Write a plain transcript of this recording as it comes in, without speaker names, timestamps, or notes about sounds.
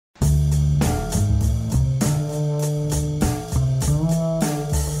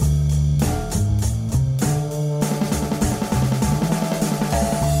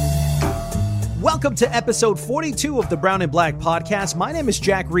Welcome to episode 42 of the Brown and Black podcast. My name is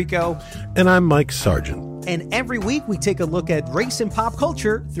Jack Rico. And I'm Mike Sargent. And every week we take a look at race and pop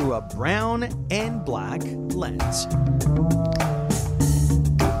culture through a brown and black lens.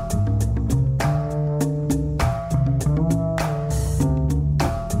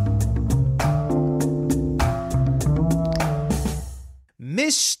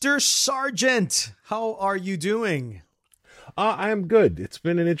 Mr. Sargent, how are you doing? I am good. It's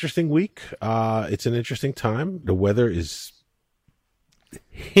been an interesting week. It's an interesting time. The weather is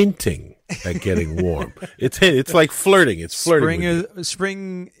hinting at getting warm. It's like flirting. It's flirting.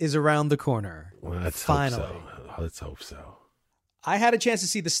 Spring is around the corner. Well, let's finally. Hope so. Let's hope so. I had a chance to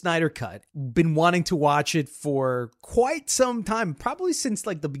see the Snyder Cut. Been wanting to watch it for quite some time, probably since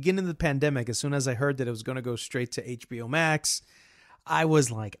like the beginning of the pandemic. As soon as I heard that it was going to go straight to HBO Max, I was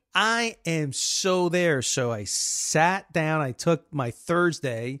like, I am so there. So I sat down. I took my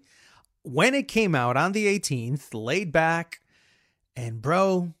Thursday when it came out on the 18th, laid back, and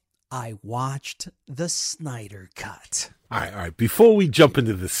bro, I watched the Snyder Cut. All right. Before we jump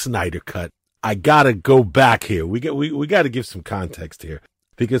into the Snyder Cut, I gotta go back here. We got to give some context here,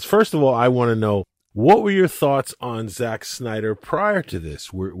 because first of all, I want to know, what were your thoughts on Zack Snyder prior to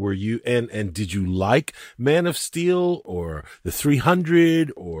this? Were you and did you like Man of Steel or the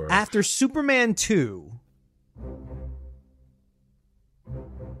 300 or after Superman 2?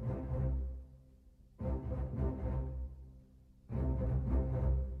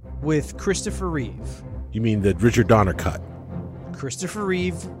 With Christopher Reeve. You mean the Richard Donner cut? Christopher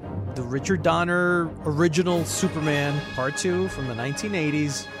Reeve, the Richard Donner original Superman Part 2 from the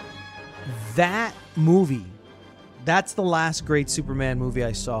 1980s. That movie, that's the last great Superman movie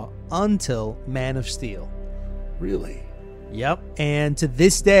I saw until Man of Steel. Really? Yep. And to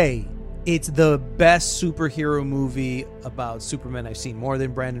this day, it's the best superhero movie about Superman I've seen, more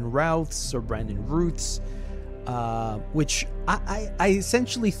than Brandon Routh's or Brandon Ruth's, which I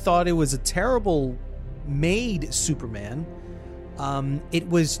essentially thought it was a terrible made Superman. It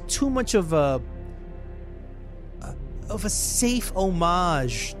was too much of a safe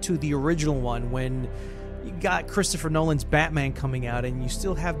homage to the original one, when you got Christopher Nolan's Batman coming out and you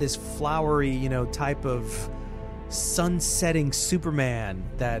still have this flowery, type of sun-setting Superman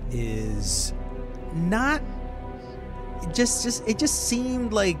that is not it just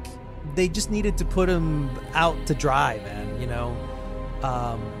seemed like they just needed to put him out to dry, man,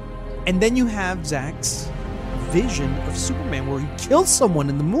 and then you have Zack's vision of Superman where he kills someone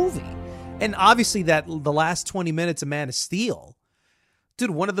in the movie. And obviously the last 20 minutes of Man of Steel,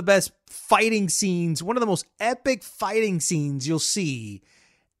 dude, one of the best fighting scenes, one of the most epic fighting scenes you'll see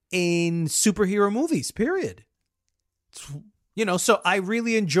in superhero movies, period. So I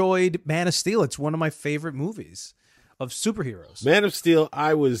really enjoyed Man of Steel. It's one of my favorite movies of superheroes. Man of Steel,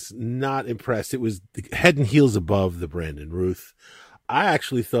 I was not impressed. It was head and heels above the Brandon Ruth. I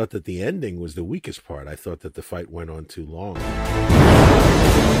actually thought that the ending was the weakest part. I thought that the fight went on too long.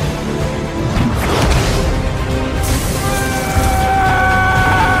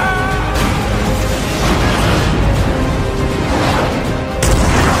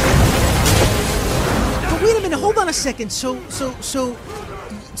 But wait a minute, hold on a second. So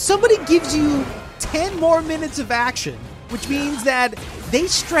somebody gives you 10 more minutes of action, which means that they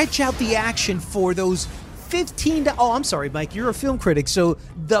stretch out the action for those 15 to, oh, I'm sorry, Mike, you're a film critic, so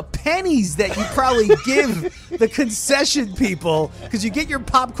the pennies that you probably give the concession people, because you get your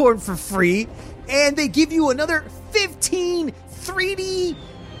popcorn for free, and they give you another 15 3D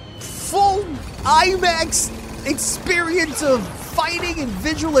full IMAX experience of fighting and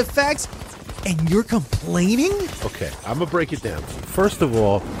visual effects, and you're complaining? Okay, I'm going to break it down. First of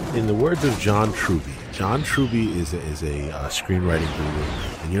all, in the words of John Truby is a screenwriting guru,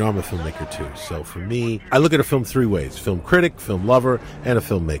 and I'm a filmmaker too. So for me, I look at a film three ways: film critic, film lover, and a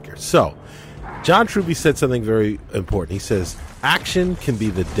filmmaker. So John Truby said something very important. He says, action can be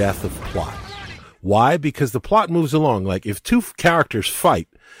the death of plot. Why? Because the plot moves along. Like if two characters fight,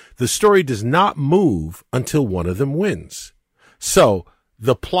 the story does not move until one of them wins. So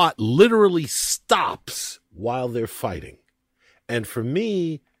the plot literally stops while they're fighting. And for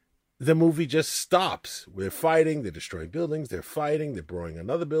me, the movie just stops. They're fighting, they're destroying buildings, they're fighting, they're blowing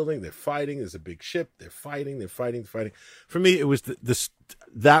another building, they're fighting, there's a big ship, they're fighting. For me, it was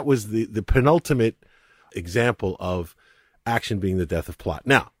that was the penultimate example of action being the death of plot.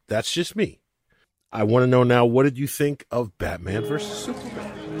 Now, that's just me. I want to know now, what did you think of Batman versus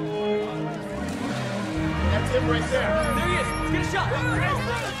Superman? That's him right there. There he is. Let's get a shot.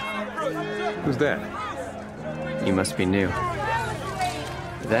 Who's that? You must be new.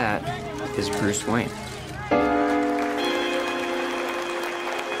 That is Bruce Wayne.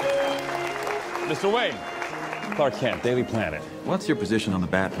 Mr. Wayne. Clark Kent, Daily Planet. What's your position on the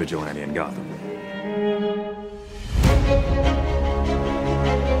Bat Vigilante in Gotham?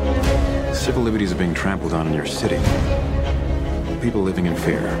 Civil liberties are being trampled on in your city. People living in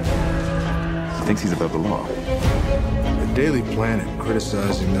fear. He thinks he's above the law. The Daily Planet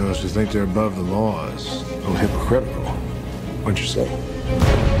criticizing those who think they're above the law is a little hypocritical, wouldn't you say?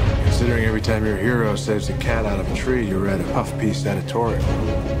 Considering every time your hero saves a cat out of a tree, you read a puff-piece editorial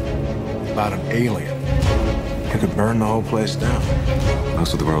about an alien who could burn the whole place down.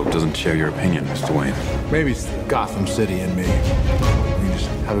 Most of the world doesn't share your opinion, Mr. Wayne. Maybe it's the Gotham City in me. We just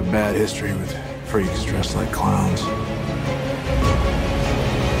have a bad history with freaks dressed like clowns.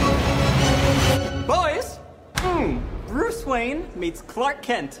 Boys! Bruce Wayne meets Clark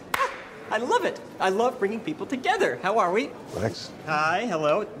Kent. I love it. I love bringing people together. How are we? Lex? Hi,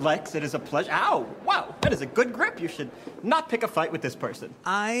 hello. Lex, it is a pleasure. Ow, wow, that is a good grip. You should not pick a fight with this person.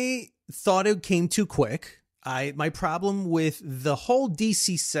 I thought it came too quick. My problem with the whole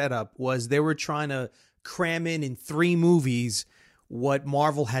DC setup was they were trying to cram in 3 movies what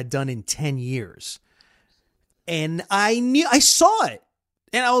Marvel had done in 10 years. And I saw it.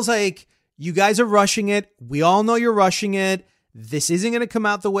 And I was like, you guys are rushing it. We all know you're rushing it. This isn't going to come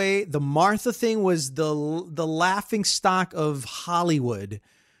out the way. The Martha thing was the laughing stock of Hollywood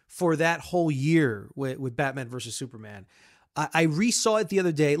for that whole year with Batman versus Superman. I resaw it the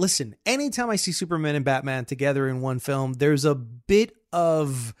other day. Listen, anytime I see Superman and Batman together in one film, there's a bit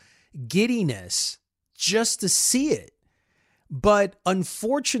of giddiness just to see it. But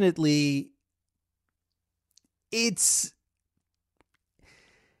unfortunately, you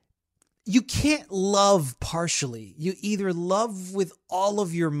can't love partially. You either love with all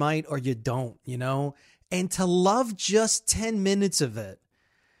of your might or you don't, you know? And to love just 10 minutes of it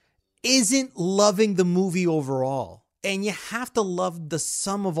isn't loving the movie overall. And you have to love the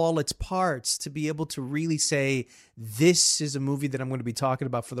sum of all its parts to be able to really say, this is a movie that I'm going to be talking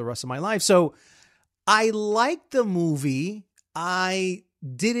about for the rest of my life. So I liked the movie. I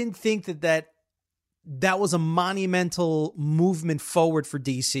didn't think that was a monumental movement forward for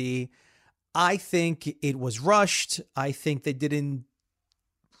DC. I think it was rushed. I think they didn't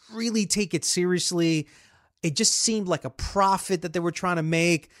really take it seriously. It just seemed like a profit that they were trying to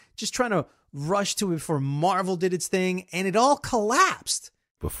make, just trying to rush to it before Marvel did its thing, and it all collapsed.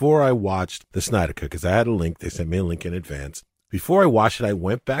 Before I watched The Snyder Cut, because I had a link, they sent me a link in advance. Before I watched it, I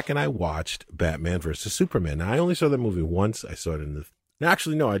went back and I watched Batman versus Superman. Now, I only saw that movie once. I saw it in the...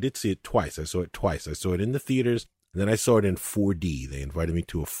 Actually, no, I did see it twice. I saw it twice. I saw it in the theaters, and then I saw it in 4D. They invited me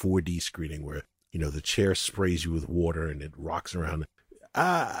to a 4D screening where, you know, the chair sprays you with water and it rocks around.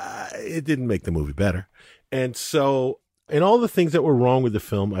 It didn't make the movie better. And so... And all the things that were wrong with the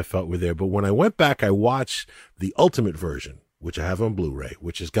film, I felt were there. But when I went back, I watched the ultimate version, which I have on Blu-ray,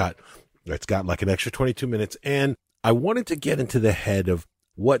 which it's got like an extra 22 minutes. And I wanted to get into the head of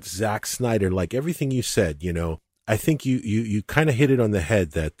what Zack Snyder, like everything you said, you know, I think you kind of hit it on the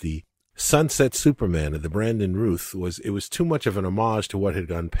head that the Sunset Superman of the Brandon Routh was too much of an homage to what had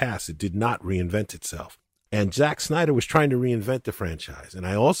gone past. It did not reinvent itself. And Zack Snyder was trying to reinvent the franchise. And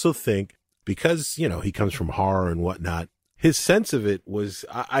I also think because, you know, he comes from horror and whatnot, his sense of it was,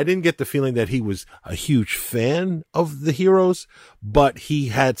 I didn't get the feeling that he was a huge fan of the heroes, but he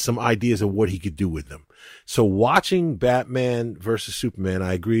had some ideas of what he could do with them. So watching Batman versus Superman,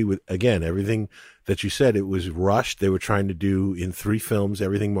 I agree with, again, everything that you said. It was rushed. They were trying to do in 3 films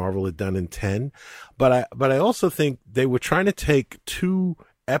everything Marvel had done in 10. But I also think they were trying to take 2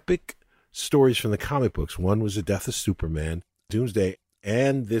 epic stories from the comic books. One was the death of Superman, Doomsday,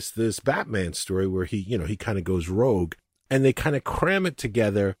 and this Batman story where he kind of goes rogue. And they kind of cram it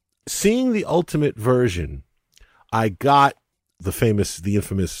together. Seeing the ultimate version, I got the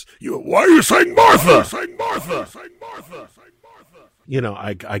infamous, why are you saying Martha? You know,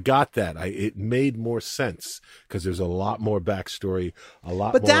 I got that. It made more sense because there's a lot more backstory, a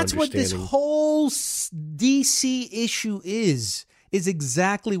lot more understanding. But that's what this whole DC issue is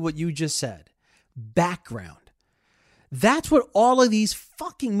exactly what you just said. Background. That's what all of these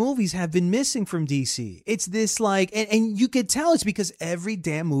fucking movies have been missing from DC. It's this like, and you could tell it's because every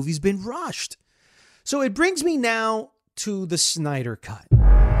damn movie's been rushed. So it brings me now to the Snyder Cut.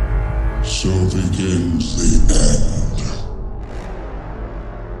 So begins the end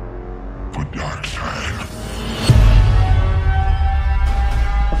for Darkseid.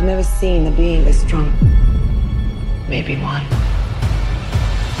 I've never seen a being this strong. Maybe one.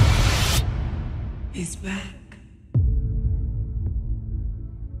 He's back.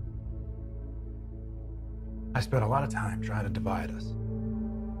 I spent a lot of time trying to divide us.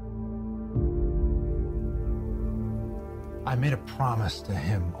 I made a promise to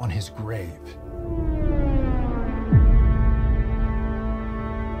him on his grave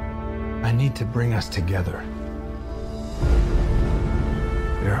I need to bring us together.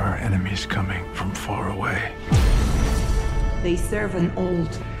 There are enemies coming from far away. They serve an old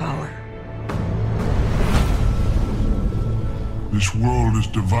power. This world is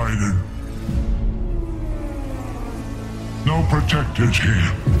divided. No protectors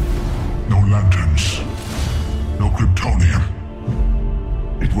here. No lanterns. No Kryptonium.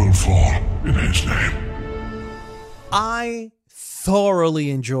 It will fall in his name. I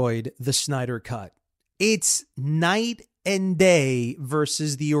thoroughly enjoyed the Snyder Cut. It's night and day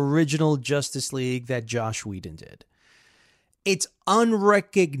versus the original Justice League that Joss Whedon did. It's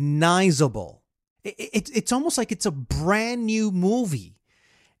unrecognizable. It's almost like it's a brand new movie.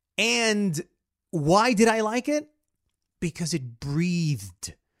 And why did I like it? Because it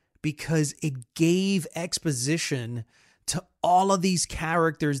breathed. Because it gave exposition to all of these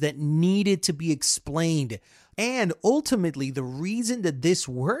characters that needed to be explained. And ultimately, the reason that this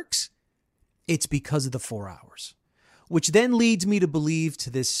works, it's because of the 4 hours. Which then leads me to believe to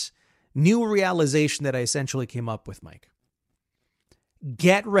this new realization that I essentially came up with, Mike.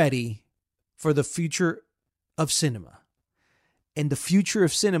 Get ready for the future of cinema. And the future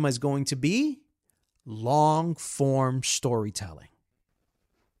of cinema is going to be long-form storytelling.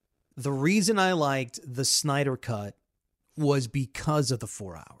 The reason I liked the Snyder Cut was because of the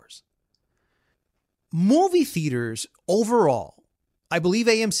 4 hours. Movie theaters overall, I believe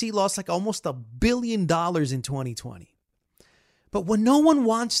AMC lost like almost $1 billion in 2020. But what no one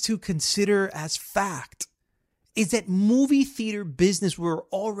wants to consider as fact is that movie theater business were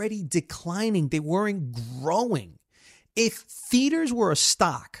already declining. They weren't growing. If theaters were a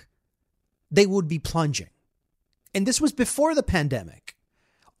stock, they would be plunging. And this was before the pandemic.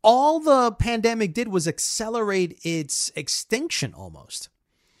 All the pandemic did was accelerate its extinction almost.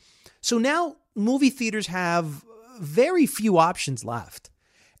 So now movie theaters have very few options left.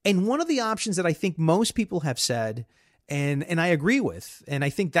 And one of the options that I think most people have said, and I agree with, and I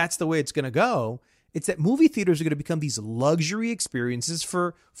think that's the way it's going to go, it's that movie theaters are going to become these luxury experiences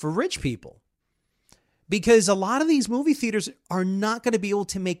for rich people. Because a lot of these movie theaters are not going to be able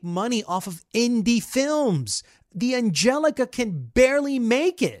to make money off of indie films. The Angelica can barely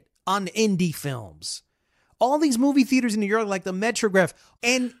make it on indie films. All these movie theaters in New York, like the Metrograph,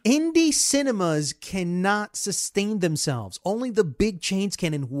 and indie cinemas cannot sustain themselves. Only the big chains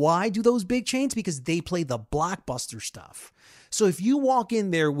can. And why do those big chains? Because they play the blockbuster stuff. So if you walk in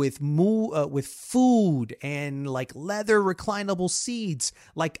there with food and like leather reclinable seats,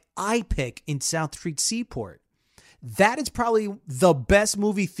 like iPick in South Street Seaport, that is probably the best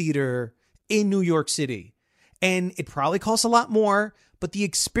movie theater in New York City. And it probably costs a lot more, but the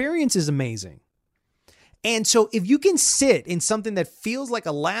experience is amazing. And so if you can sit in something that feels like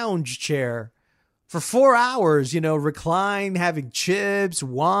a lounge chair for 4 hours, recline, having chips,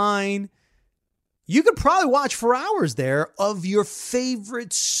 wine, you could probably watch 4 hours there of your favorite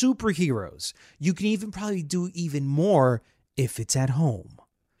superheroes. You can even probably do even more if it's at home.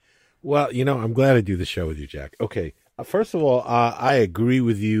 Well, I'm glad I do the show with you, Jack. Okay. First of all, I agree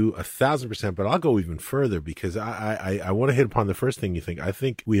with you 1,000%, but I'll go even further because I want to hit upon the first thing you think. I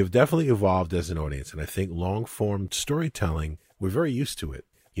think we have definitely evolved as an audience, and I think long-form storytelling, we're very used to it.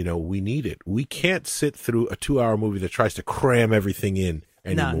 We need it. We can't sit through a 2-hour movie that tries to cram everything in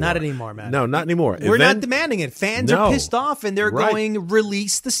anymore. No, not anymore, man. No, not anymore. We're not demanding it. Fans are pissed off, and they're going,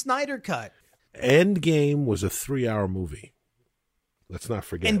 release the Snyder Cut. Endgame was a 3-hour movie. Let's not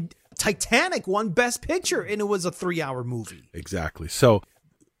forget. And Titanic won Best Picture, and it was a 3-hour movie. Exactly. So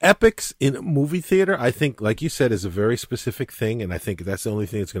epics in a movie theater, I think, like you said, is a very specific thing, and I think that's the only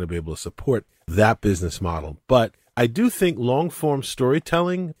thing that's going to be able to support that business model. But I do think long-form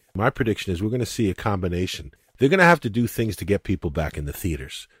storytelling, my prediction is we're going to see a combination. They're going to have to do things to get people back in the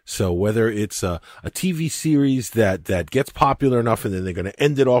theaters. So whether it's a TV series that gets popular enough and then they're going to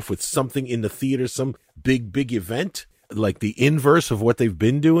end it off with something in the theater, some big event, like the inverse of what they've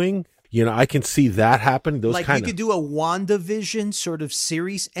been doing, I can see that happen. You could do a WandaVision sort of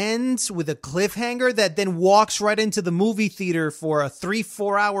series ends with a cliffhanger that then walks right into the movie theater for a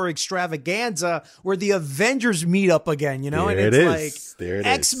 3-4 hour extravaganza where the Avengers meet up again, There and it it's is. like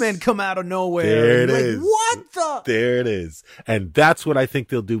X-Men come out of nowhere. There it is. What the? There it is. And that's what I think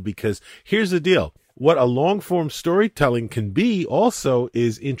they'll do, because here's the deal. What a long-form storytelling can be also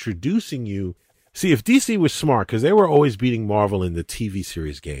is introducing you. See, if DC was smart, because they were always beating Marvel in the TV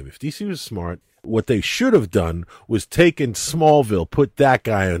series game, if DC was smart, what they should have done was taken Smallville, put that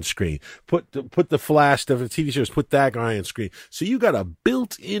guy on screen, put the Flash stuff, the TV series, put that guy on screen. So you got a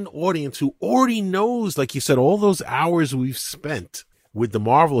built-in audience who already knows, like you said, all those hours we've spent with the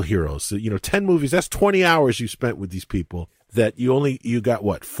Marvel heroes. So, 10 movies, that's 20 hours you spent with these people that you got,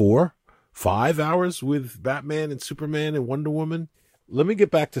 what, 4 5 hours with Batman and Superman and Wonder Woman. Let me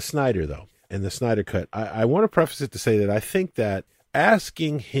get back to Snyder, though, and the Snyder Cut. I want to preface it to say that I think that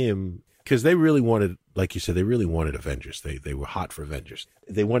asking him, because they really wanted, like you said, they really wanted Avengers. They were hot for Avengers.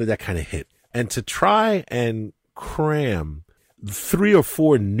 They wanted that kind of hit. And to try and cram 3 or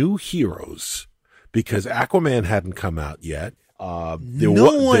 4 new heroes, because Aquaman hadn't come out yet.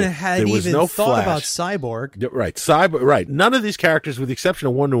 No one had even thought about Cyborg. Right, Cyborg. Right. None of these characters, with the exception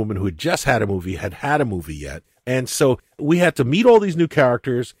of Wonder Woman, who had just had a movie, had a movie yet. And so we had to meet all these new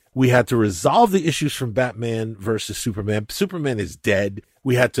characters. We had to resolve the issues from Batman versus Superman. Superman is dead.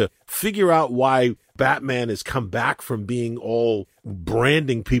 We had to figure out why Batman has come back from being all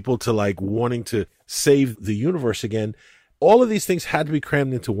branding people to like wanting to save the universe again. All of these things had to be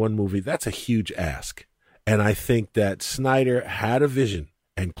crammed into one movie. That's a huge ask. And I think that Snyder had a vision.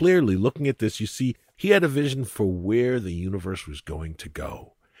 And clearly, looking at this, you see he had a vision for where the universe was going to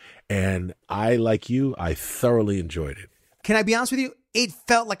go. And I, like you, I thoroughly enjoyed it. Can I be honest with you? It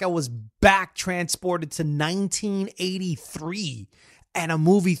felt like I was back transported to 1983 and a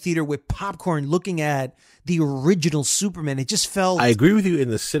movie theater with popcorn looking at the original Superman. It just felt... I agree with you in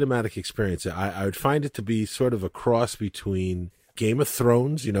the cinematic experience. I would find it to be sort of a cross between Game of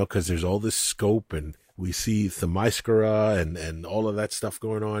Thrones, you know, because there's all this scope and we see Themyscira and all of that stuff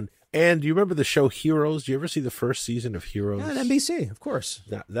going on. And do you remember the show Heroes? Do you ever see the first season of Heroes? Yeah, on NBC, of course.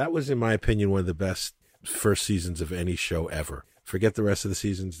 That was, in my opinion, one of the best first seasons of any show ever. Forget the rest of the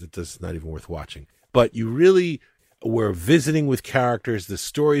seasons. It's not even worth watching. But you really were visiting with characters. The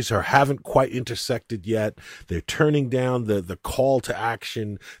stories haven't quite intersected yet. They're turning down the call to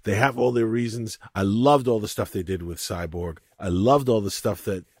action. They have all their reasons. I loved all the stuff they did with Cyborg. I loved all the stuff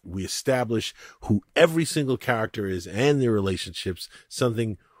that we established who every single character is and their relationships,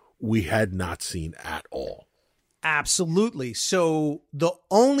 something we had not seen at all. Absolutely. So the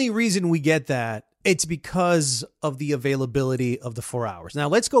only reason we get that, it's because of the availability of the 4 hours. Now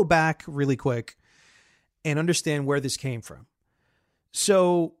let's go back really quick and understand where this came from.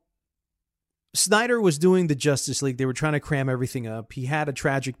 So Snyder was doing the Justice League. They were trying to cram everything up. He had a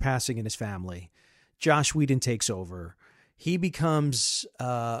tragic passing in his family. Joss Whedon takes over. He becomes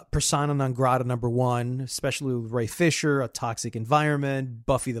persona non grata number one, especially with Ray Fisher, a toxic environment,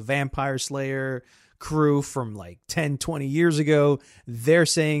 Buffy the Vampire Slayer crew from like 10, 20 years ago. They're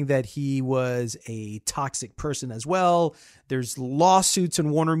saying that he was a toxic person as well. There's lawsuits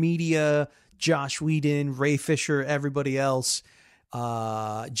in Warner Media, Joss Whedon, Ray Fisher, everybody else.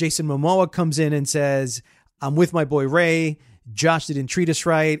 Jason Momoa comes in and says, I'm with my boy Ray. Josh didn't treat us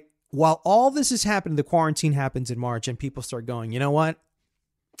right. While all this is happening, the quarantine happens in March and people start going, you know what?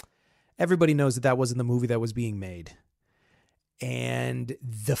 Everybody knows that wasn't the movie that was being made. And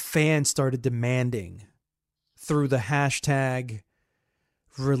the fans started demanding through the hashtag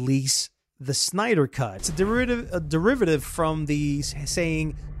release the Snyder Cut. It's a derivative from the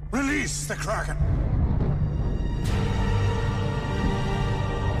saying, release the Kraken.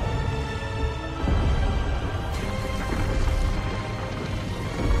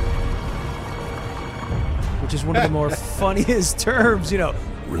 which is one of the more funniest terms, you know.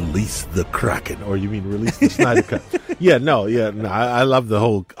 Release the Kraken, or you mean release the Snyder Cut? No, I love the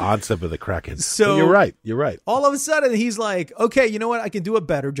whole concept of the Kraken. So you're right. All of a sudden, he's like, okay, you know what? I can do a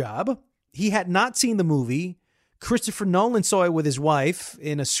better job. He had not seen the movie. Christopher Nolan saw it with his wife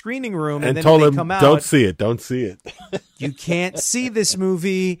in a screening room, and then told when him, they come out, don't see it. You can't see this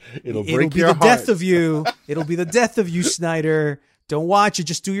movie. It'll be break your the heart. death of you. It'll be the death of you, Snyder. Don't watch it.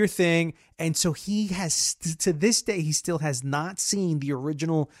 Just do your thing. And so he has, to this day, he still has not seen the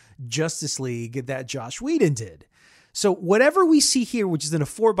original Justice League that Joss Whedon did. So whatever we see here, which is in a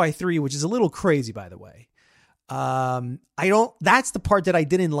 4x3, which is a little crazy, by the way. That's the part that I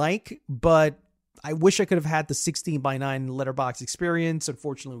didn't like, but I wish I could have had the 16:9 letterbox experience.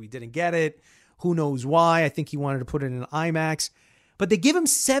 Unfortunately, we didn't get it. Who knows why? I think he wanted to put it in an IMAX, but they give him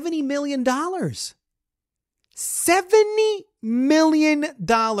 $70 million. $70 million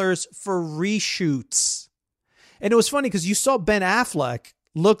for reshoots. And it was funny because you saw Ben Affleck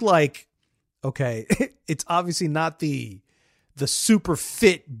look like, okay, it's obviously not the super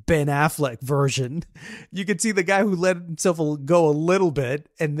fit Ben Affleck version. You could see the guy who let himself go a little bit,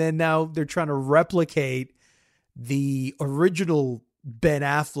 and then now they're trying to replicate the original Ben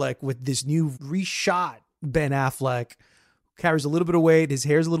Affleck with this new reshot Ben Affleck. Carries a little bit of weight, his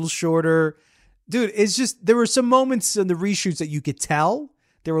hair's a little shorter. Dude, it's just, there were some moments in the reshoots that you could tell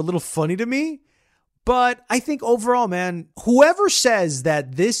they were a little funny to me. But I think overall, man, whoever says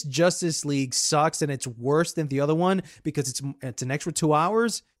that this Justice League sucks and it's worse than the other one because it's an extra 2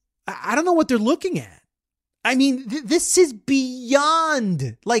 hours, I don't know what they're looking at. I mean, this is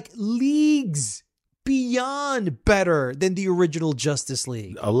beyond, like, leagues beyond better than the original Justice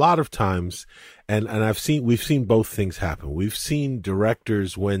League. A lot of times, and we've seen both things happen. We've seen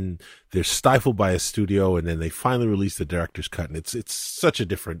directors when they're stifled by a studio and then they finally release the director's cut, and it's such a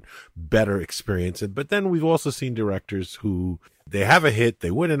different, better experience. But then we've also seen directors who they have a hit, they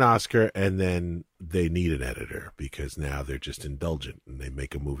win an Oscar, and then they need an editor because now they're just indulgent and they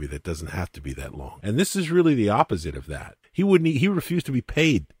make a movie that doesn't have to be that long. And this is really the opposite of that. He refused to be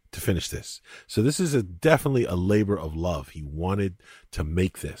paid to finish this. So this is definitely a labor of love. He wanted to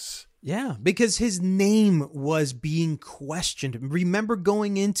make this. Yeah, because his name was being questioned. Remember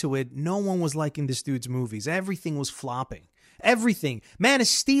going into it, no one was liking this dude's movies. Everything was flopping. Everything. Man of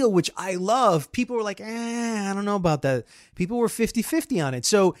Steel, which I love, people were like, I don't know about that. People were 50-50 on it.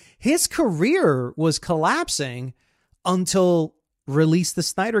 So his career was collapsing until release the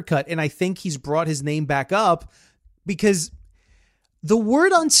Snyder Cut. And I think he's brought his name back up because the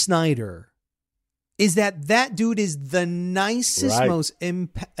word on Snyder is that dude is the nicest, right, most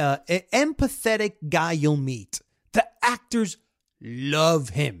empathetic guy you'll meet. The actors love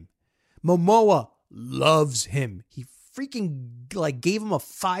him. Momoa loves him. He freaking gave him a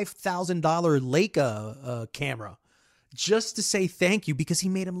 $5,000 Leica camera just to say thank you because he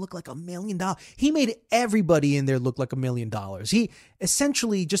made him look like $1 million. He made everybody in there look like $1 million. He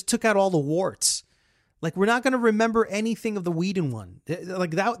essentially just took out all the warts. Like, we're not going to remember anything of the Whedon one. Like,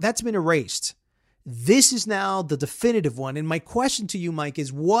 that's been erased. This is now the definitive one. And my question to you, Mike,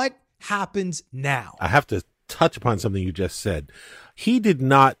 is what happens now? I have to touch upon something you just said. He did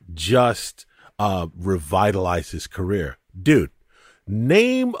not just revitalize his career. Dude,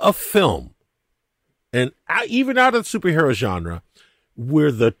 name a film, and even out of the superhero genre,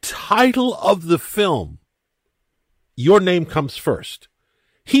 where the title of the film, your name comes first.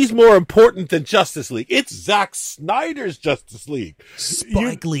 He's more important than Justice League. It's Zack Snyder's Justice League.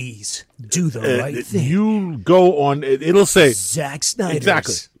 Spike Lee's Do the Right Thing. You go on, it'll say Zack Snyder's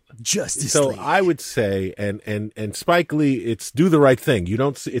exactly. Justice League. So I would say, and Spike Lee, it's Do the Right Thing.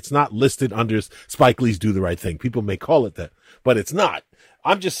 It's not listed under Spike Lee's Do the Right Thing. People may call it that, but it's not.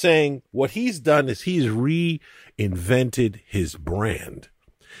 I'm just saying what he's done is he's reinvented his brand.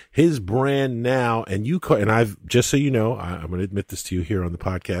 His brand now, and I've, just so you know, I'm going to admit this to you here on the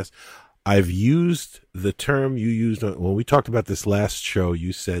podcast. I've used the term you used when we talked about this last show.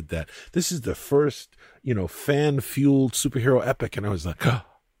 You said that this is the first, fan-fueled superhero epic. And I was like, oh,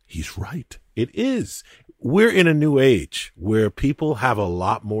 he's right. It is. We're in a new age where people have a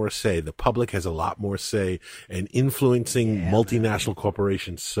lot more say. The public has a lot more say in influencing multinational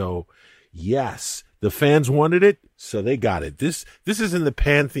corporations. So, yes. The fans wanted it, so they got it. This is in the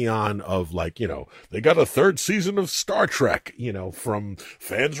pantheon of, they got a third season of Star Trek, from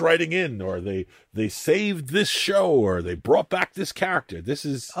fans writing in, or they saved this show, or they brought back this character. This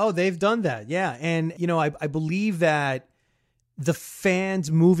is... Oh, they've done that, yeah. And, I believe that the fans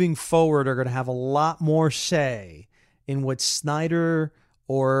moving forward are going to have a lot more say in what Snyder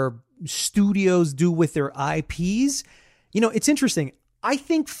or studios do with their IPs. It's interesting. I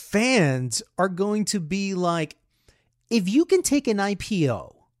think fans are going to be like, if you can take an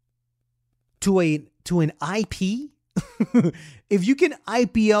IPO to an IP, if you can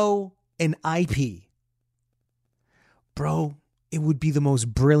IPO an IP, bro, it would be the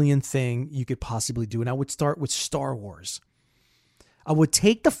most brilliant thing you could possibly do. And I would start with Star Wars. I would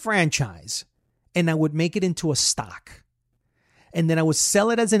take the franchise and I would make it into a stock. And then I would sell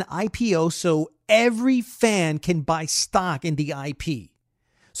it as an IPO so every fan can buy stock in the IP.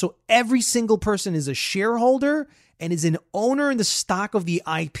 So every single person is a shareholder and is an owner in the stock of the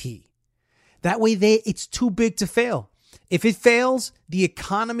IP. That way it's too big to fail. If it fails, the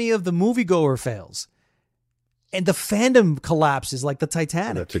economy of the moviegoer fails. And the fandom collapses like the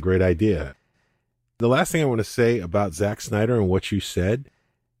Titanic. That's a great idea. The last thing I want to say about Zack Snyder and what you said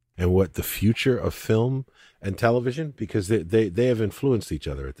and what the future of film and television, because they have influenced each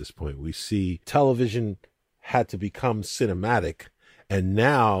other at this point. We see television had to become cinematic. And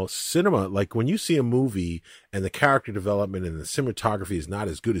now cinema, like when you see a movie and the character development and the cinematography is not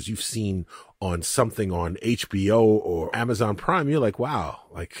as good as you've seen on something on HBO or Amazon Prime, you're like, wow,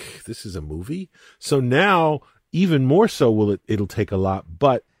 like this is a movie. So now even more so it'll take a lot.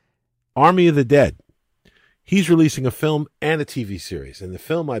 But Army of the Dead, he's releasing a film and a TV series. And the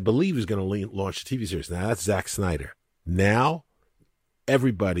film, I believe, is going to launch a TV series. Now that's Zack Snyder. Now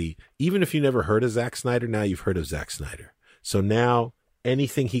everybody, even if you never heard of Zack Snyder, now you've heard of Zack Snyder. So now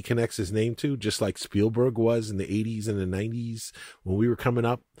anything he connects his name to, just like Spielberg was in the 80s and the 90s when we were coming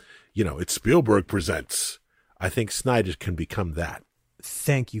up, it's Spielberg presents. I think Snyder can become that.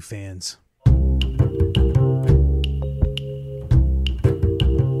 Thank you, fans.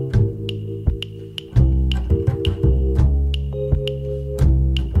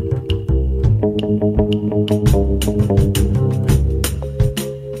 Well,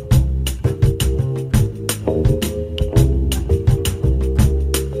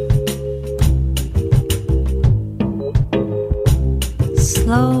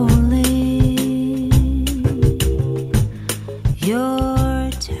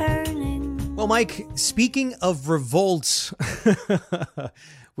 Mike, speaking of revolts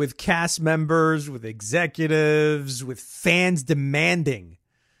with cast members, with executives, with fans demanding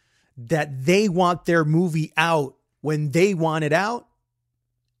that they want their movie out when they want it out,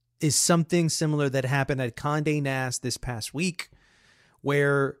 is something similar that happened at Condé Nast this past week,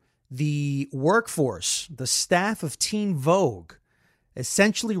 where the workforce, the staff of Teen Vogue,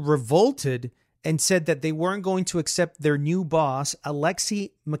 essentially revolted and said that they weren't going to accept their new boss,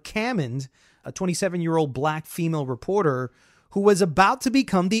 Alexi McCammond, a 27-year-old black female reporter who was about to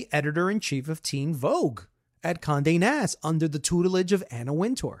become the editor-in-chief of Teen Vogue at Condé Nast under the tutelage of Anna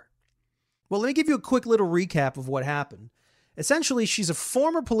Wintour. Well, let me give you a quick little recap of what happened. Essentially, she's a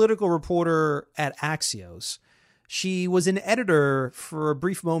former political reporter at Axios. She was an editor for a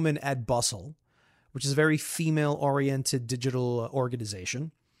brief moment at Bustle, which is a very female-oriented digital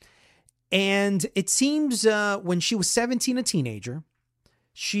organization. And it seems when she was 17, a teenager,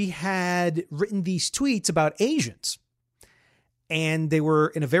 she had written these tweets about Asians. And they were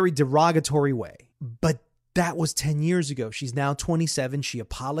in a very derogatory way. But that was 10 years ago. She's now 27. She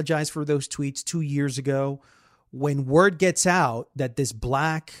apologized for those tweets 2 years ago. When word gets out that this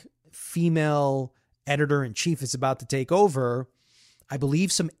black female editor-in-chief is about to take over, I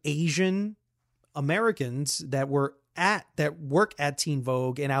believe some Asian Americans that work at Teen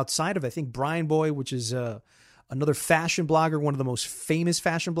Vogue and outside of it, I think Brian Boy, which is another fashion blogger, one of the most famous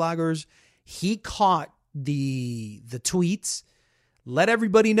fashion bloggers, he caught the tweets, let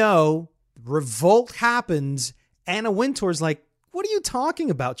everybody know, revolt happens. Anna Wintour's like, what are you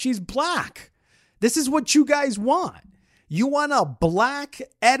talking about? She's black. This is what you guys want. You want a black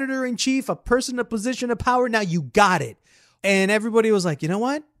editor-in-chief, a person in a position of power? Now you got it. And everybody was like, you know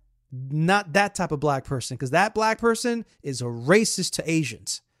what? Not that type of black person, because that black person is a racist to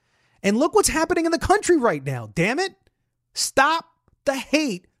Asians. And look what's happening in the country right now. Damn it. Stop the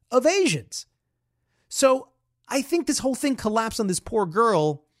hate of Asians. So I think this whole thing collapsed on this poor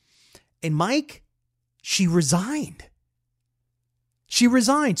girl. And Mike, she resigned. She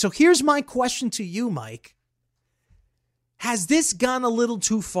resigned. So here's my question to you, Mike. Has this gone a little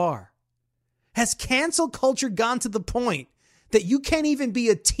too far? Has cancel culture gone to the point that you can't even be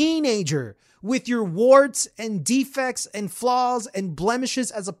a teenager with your warts and defects and flaws and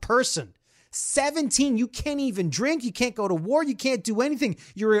blemishes as a person? 17, you can't even drink, you can't go to war, you can't do anything.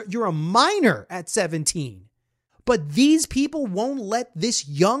 You're a minor at 17. But these people won't let this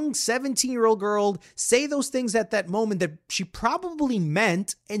young 17-year-old girl say those things at that moment that she probably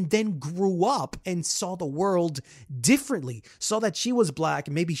meant, and then grew up and saw the world differently, saw that she was black,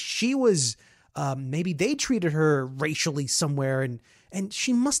 and maybe she was maybe they treated her racially somewhere, and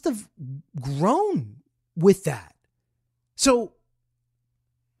she must have grown with that. So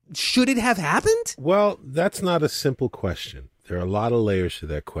should it have happened? Well, that's not a simple question. There are a lot of layers to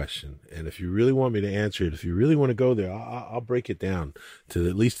that question. And if you really want me to answer it, if you really want to go there, I'll break it down to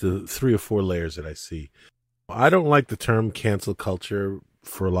at least the 3 or 4 layers that I see. I don't like the term cancel culture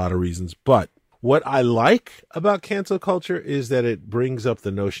for a lot of reasons, but what I like about cancel culture is that it brings up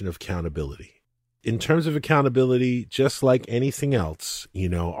the notion of accountability. In terms of accountability, just like anything else,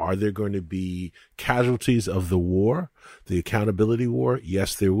 are there going to be casualties of the war, the accountability war?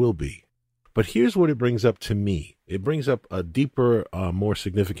 Yes, there will be. But here's what it brings up to me. It brings up a deeper, more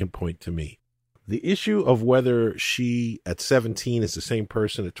significant point to me. The issue of whether she at 17 is the same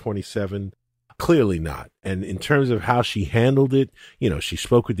person at 27, clearly not. And in terms of how she handled it, she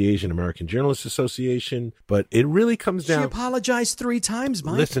spoke with the Asian American Journalists Association, but it really comes down. She apologized 3 times,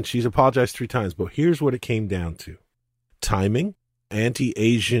 Mike. Listen, she's apologized 3 times, but here's what it came down to. Timing,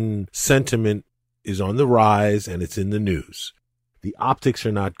 anti-Asian sentiment is on the rise and it's in the news. The optics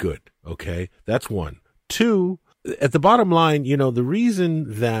are not good. Okay. That's 1. 2, at the bottom line, the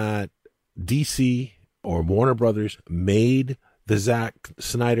reason that DC or Warner Brothers made the Zack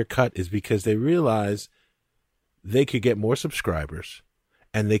Snyder cut is because they realized they could get more subscribers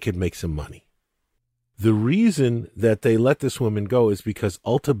and they could make some money. The reason that they let this woman go is because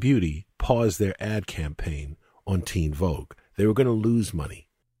Ulta Beauty paused their ad campaign on Teen Vogue. They were going to lose money.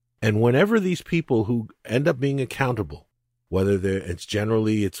 And whenever these people who end up being accountable, whether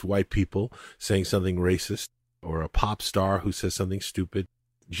it's white people saying something racist or a pop star who says something stupid,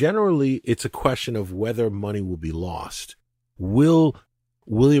 generally it's a question of whether money will be lost. Will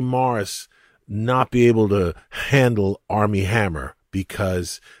William Morris not be able to handle Armie Hammer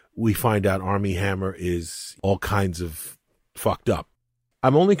because we find out Armie Hammer is all kinds of fucked up.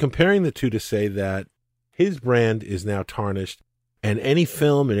 I'm only comparing the two to say that his brand is now tarnished, and any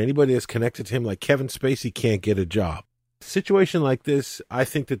film and anybody that's connected to him, like Kevin Spacey, can't get a job. Situation like this, I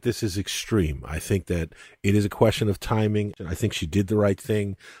think that this is extreme. I think that it is a question of timing. I think she did the right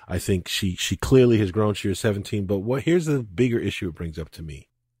thing. I think she clearly has grown. She was 17. But here's the bigger issue it brings up to me.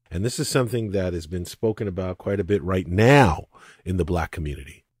 And this is something that has been spoken about quite a bit right now in the black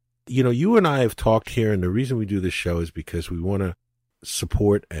community. You know, you and I have talked here, and the reason we do this show is because we want to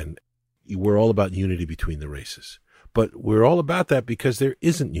support, and we're all about unity between the races. But we're all about that because there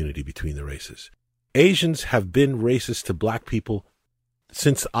isn't unity between the races. Asians have been racist to black people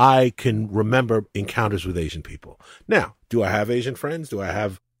since I can remember encounters with Asian people. Now, do I have Asian friends? Do I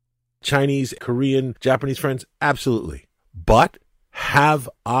have Chinese, Korean, Japanese friends? Absolutely. But have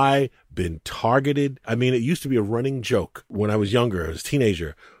I been targeted? I mean, it used to be a running joke when I was younger, as a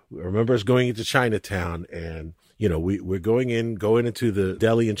teenager. I remember us going into Chinatown, and, you know, we're going into the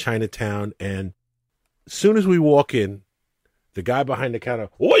deli in Chinatown, and as soon as we walk in, the guy behind the counter,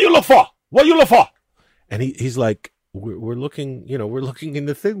 "What you look for? What you look for?" And he's like, we're looking, you know, we're looking in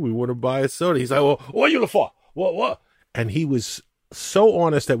the thing. We want to buy a soda. He's like, "Well, what you look for? What? And he was so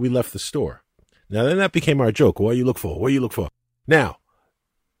honest that we left the store. Now, then that became our joke. What you look for? What you look for? Now,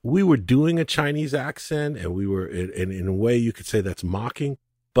 we were doing a Chinese accent, and we were, in a way you could say that's mocking.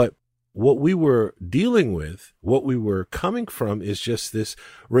 But what we were dealing with, what we were coming from, is just this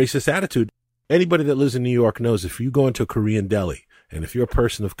racist attitude. Anybody that lives in New York knows if you go into a Korean deli, and if you're a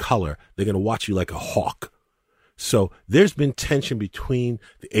person of color, they're going to watch you like a hawk. So there's been tension between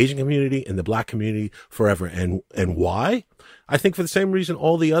the Asian community and the black community forever. And why? I think for the same reason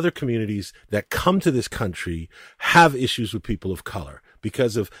all the other communities that come to this country have issues with people of color,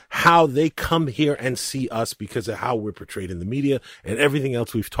 because of how they come here and see us, because of how we're portrayed in the media and everything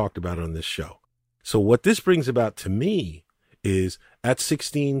else we've talked about on this show. So what this brings about to me is at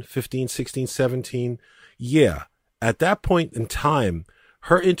 16, 15, 16, 17, yeah, at that point in time,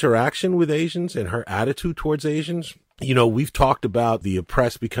 her interaction with Asians and her attitude towards Asians, you know, we've talked about the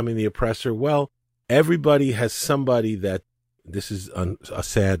oppressed becoming the oppressor. Well, everybody has somebody that, this is a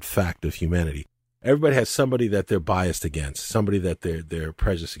sad fact of humanity. Everybody has somebody that they're biased against, somebody that they're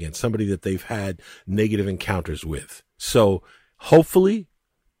prejudiced against, somebody that they've had negative encounters with. So hopefully,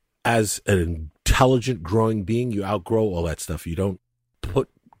 as an intelligent growing being, you outgrow all that stuff. You don't put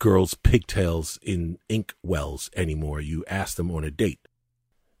girls' pigtails in ink wells anymore. You ask them on a date.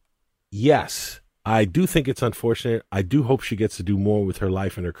 Yes, I do think it's unfortunate. I do hope she gets to do more with her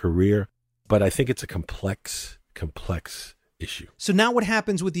life and her career, but I think it's a complex issue. So now what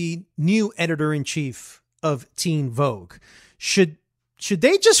happens with the new editor-in-chief of Teen Vogue? Should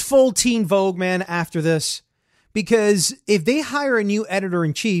they just fold Teen Vogue, man, after this? Because if they hire a new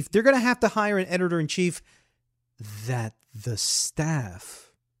editor-in-chief, they're going to have to hire an editor-in-chief that the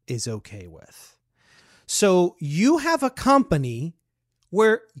staff is okay with. So you have a company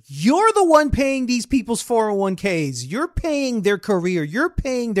where you're the one paying these people's 401ks. You're paying their career. You're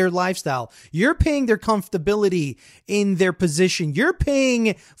paying their lifestyle. You're paying their comfortability in their position. You're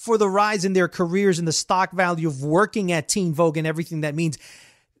paying for the rise in their careers and the stock value of working at Teen Vogue and everything that means.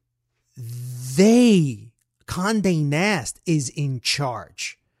 Condé Nast is in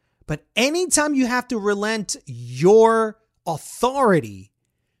charge. But anytime you have to relent your authority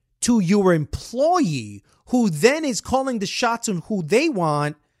to your employee, who then is calling the shots on who they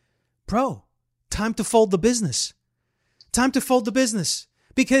want, bro, time to fold the business. Time to fold the business.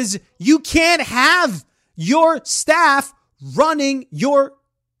 Because you can't have your staff running your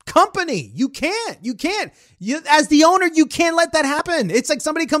company. You can't. As the owner, you can't let that happen. It's like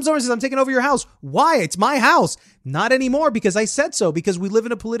somebody comes over and says, "I'm taking over your house." Why? It's my house. Not anymore, because I said so, because we live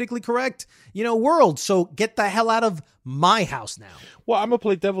in a politically correct, world. So get the hell out of my house now. Well, I'm going to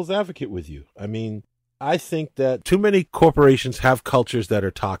play devil's advocate with you. I mean, I think that too many corporations have cultures that are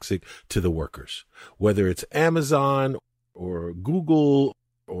toxic to the workers, whether it's Amazon or Google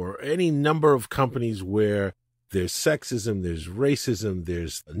or any number of companies where there's sexism, there's racism,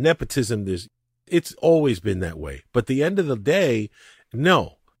 there's nepotism, it's always been that way. But at the end of the day,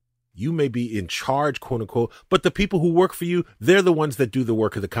 no. You may be in charge, quote unquote, but the people who work for you, they're the ones that do the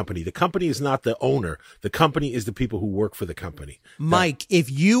work of the company. The company is not the owner. The company is the people who work for the company. Mike, if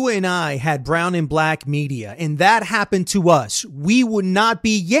you and I had brown and black media and that happened to us, we would not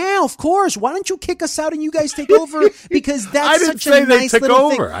be, yeah, of course. Why don't you kick us out and you guys take over? Because that's such a nice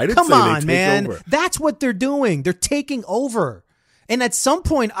little thing. Come on, man. That's what they're doing. They're taking over. And at some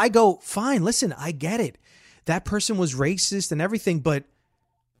point I go, fine, listen, I get it. That person was racist and everything, but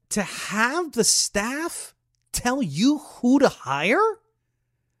to have the staff tell you who to hire?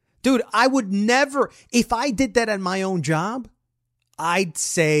 Dude, I would never, if I did that at my own job, I'd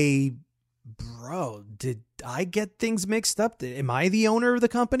say, bro, did I get things mixed up? Am I the owner of the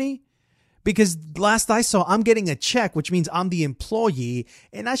company? Because last I saw, I'm getting a check, which means I'm the employee,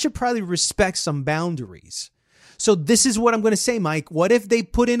 and I should probably respect some boundaries. So this is what I'm going to say, Mike. What if they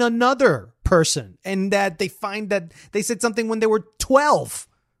put in another person and that they find that they said something when they were 12?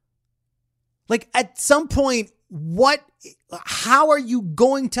 Like, at some point, how are you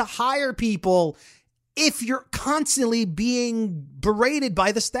going to hire people if you're constantly being berated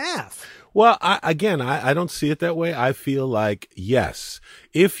by the staff? Well, I don't see it that way. I feel like, yes,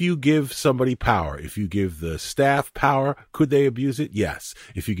 if you give somebody power, if you give the staff power, could they abuse it? Yes.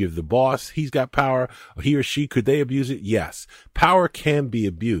 If you give the boss, he's got power, he or she, could they abuse it? Yes. Power can be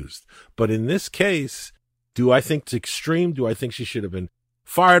abused. But in this case, do I think it's extreme? Do I think she should have been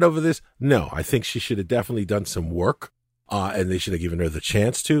fired over this? No, I think she should have definitely done some work, and they should have given her the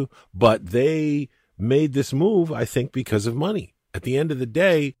chance to. But they made this move, I think, because of money. At the end of the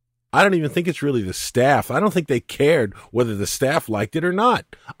day, I don't even think it's really the staff. I don't think they cared whether the staff liked it or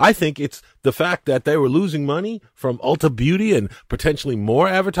not. I think it's the fact that they were losing money from Ulta Beauty and potentially more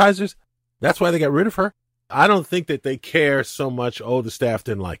advertisers. That's why they got rid of her. I don't think that they care so much, the staff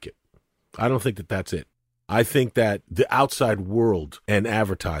didn't like it. I don't think that that's it. I think that the outside world and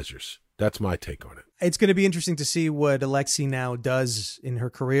advertisers, that's my take on it. It's going to be interesting to see what Alexi now does in her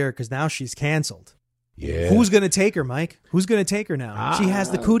career, because now she's canceled. Yeah. Who's going to take her, Mike? Who's going to take her now? She has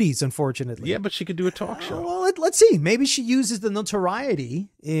the cooties, unfortunately. Yeah, but she could do a talk show. Well, let's see. Maybe she uses the notoriety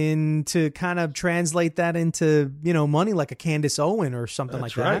to kind of translate that into, money, like a Candace Owen or something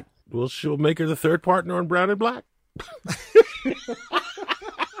like that. That's right. Well, she'll make her the third partner on Brown and Black.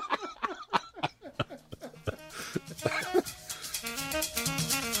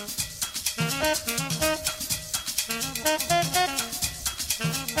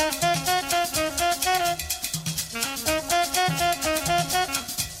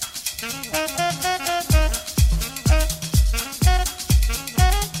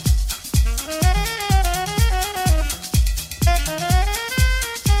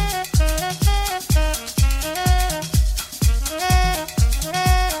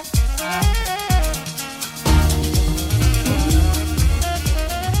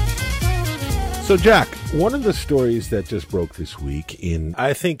 So, Jack, one of the stories that just broke this week,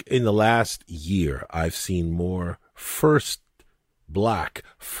 I think in the last year, I've seen more first Black,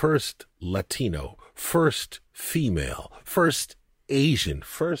 first Latino, first female, first Asian,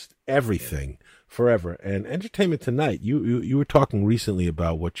 first everything forever. And Entertainment Tonight, you were talking recently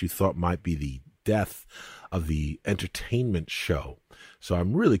about what you thought might be the death of the entertainment show. So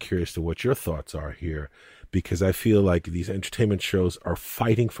I'm really curious to what your thoughts are here, because I feel like these entertainment shows are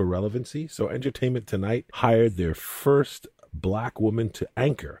fighting for relevancy. So Entertainment Tonight hired their first Black woman to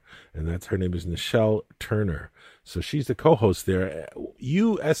anchor, and her name is Nichelle Turner. So she's the co-host there.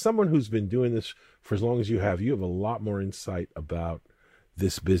 You, as someone who's been doing this for as long as you have a lot more insight about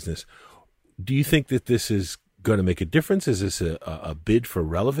this business. Do you think that this is going to make a difference? Is this a bid for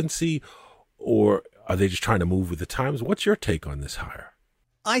relevancy, or are they just trying to move with the times? What's your take on this hire?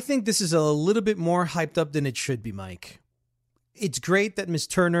 I think this is a little bit more hyped up than it should be, Mike. It's great that Miss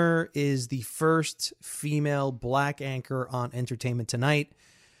Turner is the first female Black anchor on Entertainment Tonight,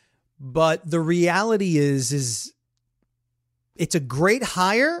 but the reality is it's a great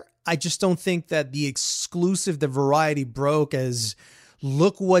hire. I just don't think that the exclusive that Variety broke as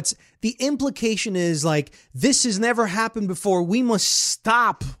the implication is like, this has never happened before. We must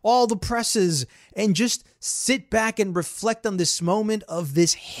stop all the presses and just sit back and reflect on this moment of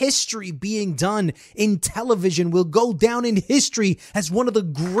this history being done in television. Will go down in history as one of the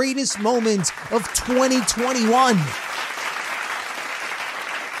greatest moments of 2021.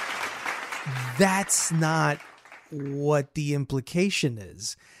 That's not what the implication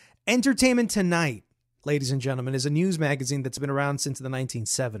is. Entertainment Tonight, ladies and gentlemen, is a news magazine that's been around since the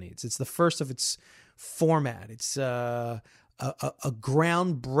 1970s. It's the first of its format. It's a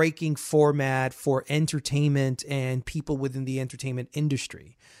groundbreaking format for entertainment and people within the entertainment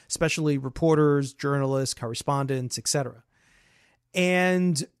industry, especially reporters, journalists, correspondents, etc.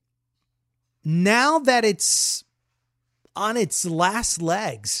 And now that it's on its last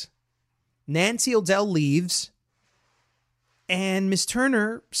legs, Nancy O'Dell leaves and Miss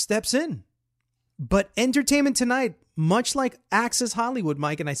Turner steps in. But Entertainment Tonight, much like Access Hollywood,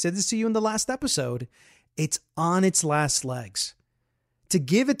 Mike, and I said this to you in the last episode, it's on its last legs. To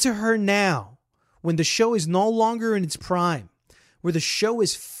give it to her now, when the show is no longer in its prime, where the show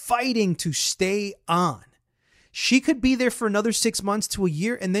is fighting to stay on, she could be there for another 6 months to a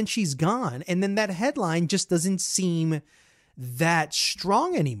year, and then she's gone. And then that headline just doesn't seem that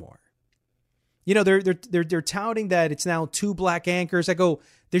strong anymore. You know, they're touting that it's now 2 black anchors. I go,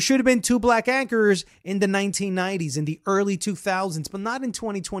 there should have been 2 black anchors in the 1990s, in the early 2000s, but not in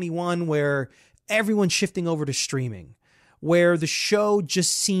 2021 where everyone's shifting over to streaming, where the show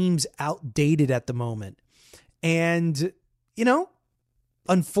just seems outdated at the moment. And, you know,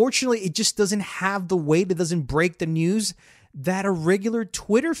 unfortunately, it just doesn't have the weight. It doesn't break the news that a regular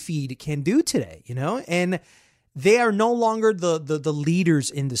Twitter feed can do today, you know? And they are no longer the leaders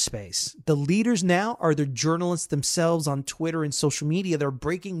in the space. The leaders now are the journalists themselves on Twitter and social media. They're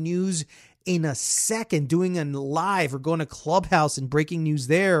breaking news in a second, doing a live or going to Clubhouse and breaking news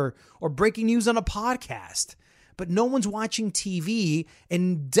there, or breaking news on a podcast. But no one's watching TV,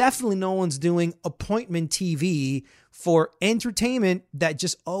 and definitely no one's doing appointment TV for entertainment that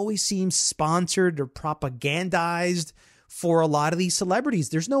just always seems sponsored or propagandized for a lot of these celebrities.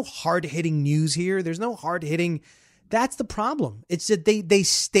 There's no hard-hitting news here. There's no hard-hitting. That's the problem. It's that they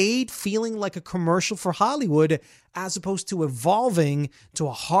stayed feeling like a commercial for Hollywood as opposed to evolving to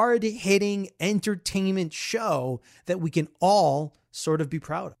a hard-hitting entertainment show that we can all sort of be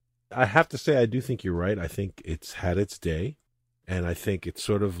proud of. I have to say, I do think you're right. I think it's had its day. And I think it's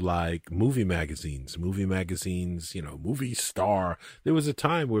sort of like movie magazines, you know, Movie Star. There was a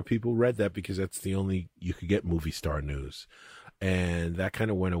time where people read that because that's the only, you could get Movie Star news. And that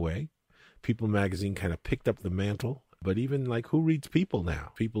kind of went away. People magazine kind of picked up the mantle. But even like, who reads People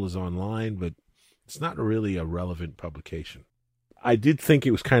now? People is online, but it's not really a relevant publication. I did think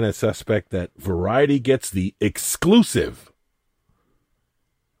it was kind of suspect that Variety gets the exclusive.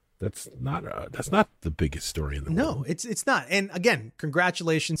 That's not the biggest story in the world. No, it's not. And again,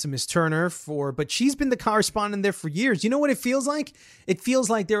 congratulations to Miss Turner but she's been the correspondent there for years. You know what it feels like? It feels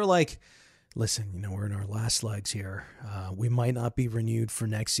like they're like, listen, you know, we're in our last legs here. We might not be renewed for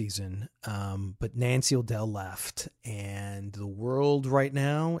next season. But Nancy O'Dell left, and the world right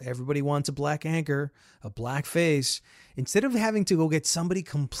now, everybody wants a black anchor, a black face. Instead of having to go get somebody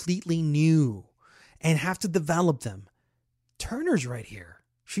completely new and have to develop them, Turner's right here.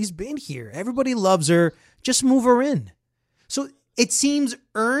 She's been here. Everybody loves her. Just move her in. So it seems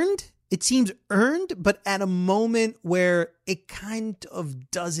earned. It seems earned, but at a moment where it kind of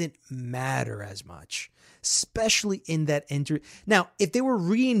doesn't matter as much, especially in that Now, if they were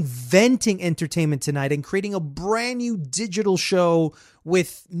reinventing entertainment tonight and creating a brand new digital show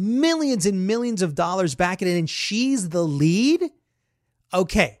with millions and millions of dollars back in it, and she's the lead,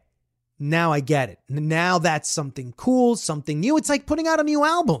 okay. Now I get it. Now that's something cool, something new. It's like putting out a new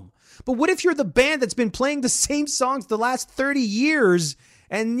album. But what if you're the band that's been playing the same songs the last 30 years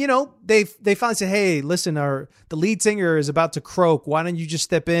and, you know, they finally say, hey, listen, the lead singer is about to croak. Why don't you just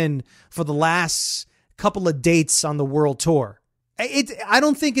step in for the last couple of dates on the world tour? I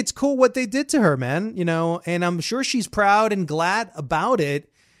don't think it's cool what they did to her, man. You know, and I'm sure she's proud and glad about it.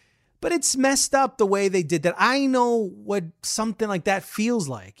 But it's messed up the way they did that. I know what something like that feels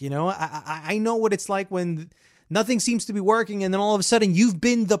like. You know, I know what it's like when nothing seems to be working. And then all of a sudden you've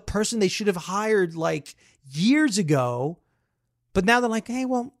been the person they should have hired like years ago. But now they're like, hey,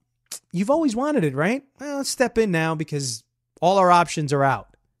 well, you've always wanted it, right? Well, let's step in now because all our options are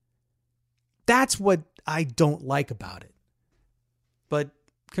out. That's what I don't like about it. But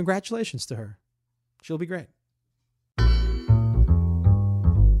congratulations to her. She'll be great.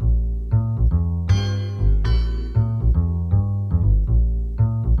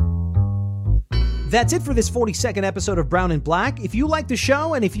 That's it for this 42nd episode of Brown and Black. If you like the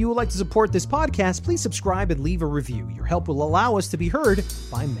show and if you would like to support this podcast, please subscribe and leave a review. Your help will allow us to be heard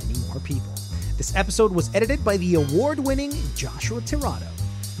by many more people. This episode was edited by the award-winning Joshua Tirado.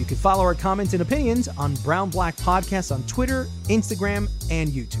 You can follow our comments and opinions on Brown Black Podcast on Twitter, Instagram,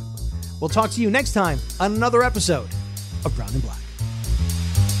 and YouTube. We'll talk to you next time on another episode of Brown and Black.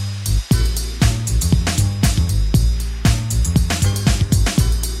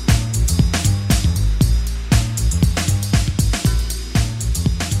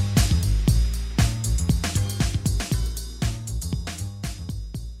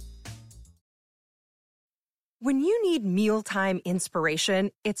 When you need mealtime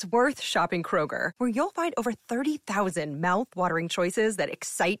inspiration, it's worth shopping Kroger, where you'll find over 30,000 mouth-watering choices that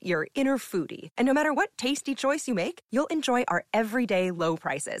excite your inner foodie. And no matter what tasty choice you make, you'll enjoy our everyday low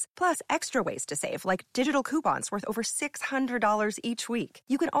prices, plus extra ways to save, like digital coupons worth over $600 each week.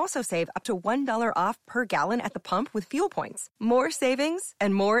 You can also save up to $1 off per gallon at the pump with fuel points. More savings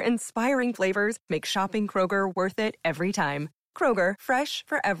and more inspiring flavors make shopping Kroger worth it every time. Kroger, fresh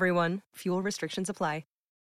for everyone. Fuel restrictions apply.